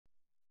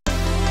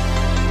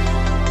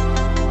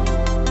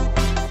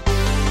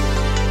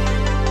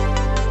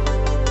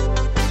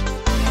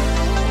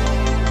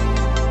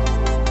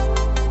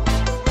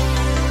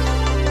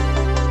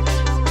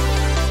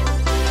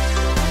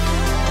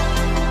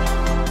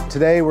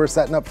Today we're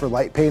setting up for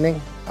light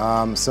painting.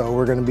 So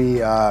we're going to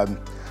be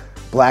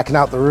blacking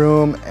out the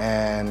room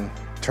and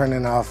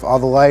turning off all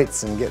the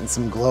lights and getting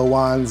some glow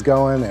wands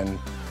going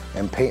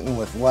and painting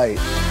with light.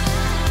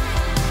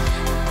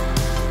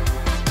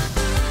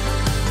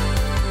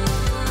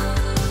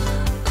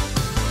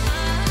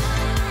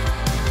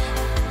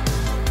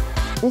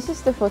 This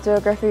is the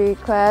photography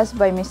class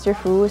by Mr.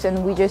 Foos,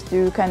 and we just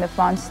do kind of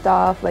fun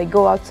stuff like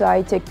go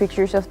outside, take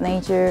pictures of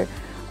nature,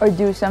 or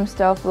do some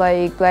stuff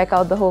like black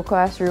out the whole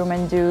classroom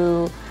and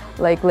do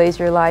like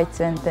laser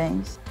lights and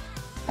things.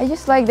 I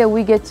just like that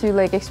we get to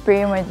like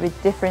experiment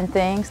with different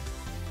things.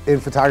 In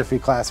photography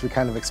class, we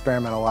kind of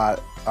experiment a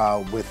lot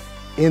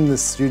in the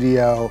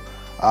studio,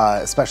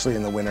 especially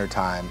in the winter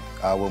time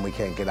when we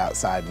can't get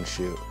outside and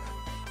shoot.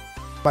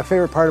 My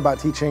favorite part about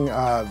teaching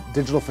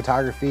digital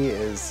photography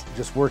is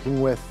just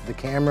working with the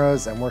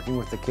cameras and working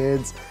with the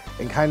kids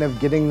and kind of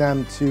getting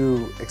them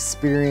to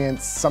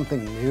experience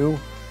something new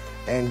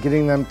and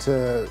getting them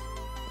to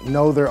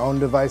know their own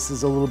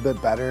devices a little bit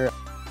better.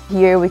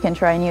 Here we can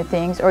try new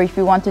things, or if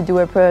we want to do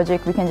a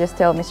project, we can just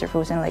tell Mr.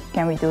 Foos and like,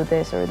 can we do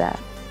this or that?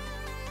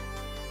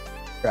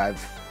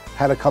 I've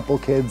had a couple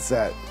kids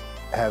that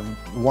have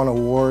won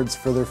awards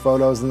for their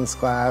photos in this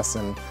class,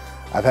 and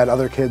I've had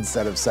other kids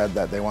that have said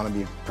that they want to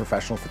be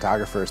professional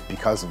photographers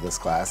because of this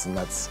class, and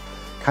that's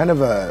kind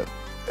of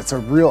it's a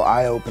real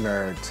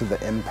eye-opener to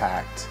the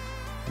impact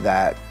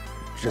that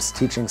just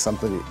teaching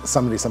somebody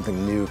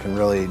something new can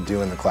really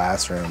do in the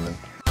classroom.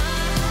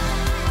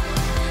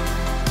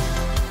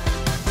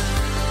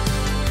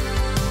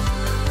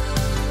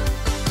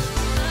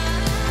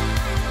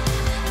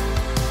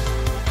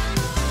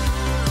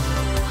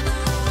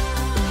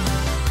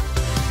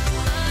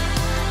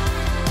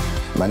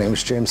 My name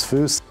is James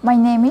Foos. My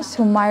name is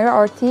Humaira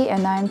Orti,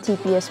 and I'm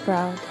TPS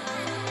proud.